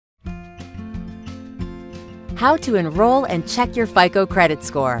How to enroll and check your FICO credit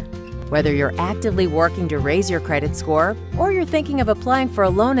score. Whether you're actively working to raise your credit score or you're thinking of applying for a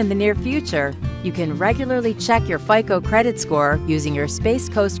loan in the near future, you can regularly check your FICO credit score using your Space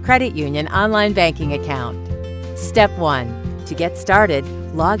Coast Credit Union online banking account. Step 1. To get started,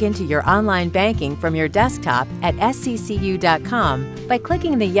 log into your online banking from your desktop at sccu.com by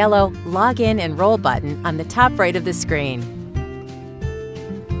clicking the yellow Login Enroll button on the top right of the screen.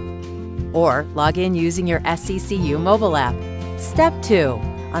 Or log in using your SCCU Mobile App. Step 2.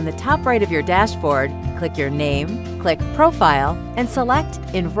 On the top right of your dashboard, click your name, click Profile, and select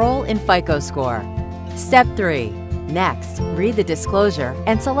Enroll in FICO Score. Step 3. Next, read the disclosure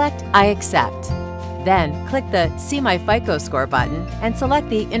and select I accept. Then, click the See My FICO Score button and select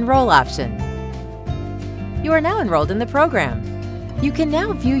the Enroll option. You are now enrolled in the program. You can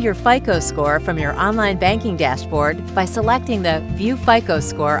now view your FICO score from your online banking dashboard by selecting the View FICO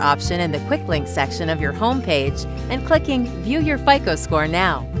Score option in the Quick Links section of your home page and clicking View Your FICO Score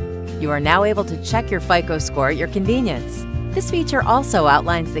Now. You are now able to check your FICO score at your convenience. This feature also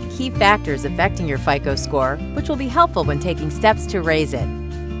outlines the key factors affecting your FICO score, which will be helpful when taking steps to raise it.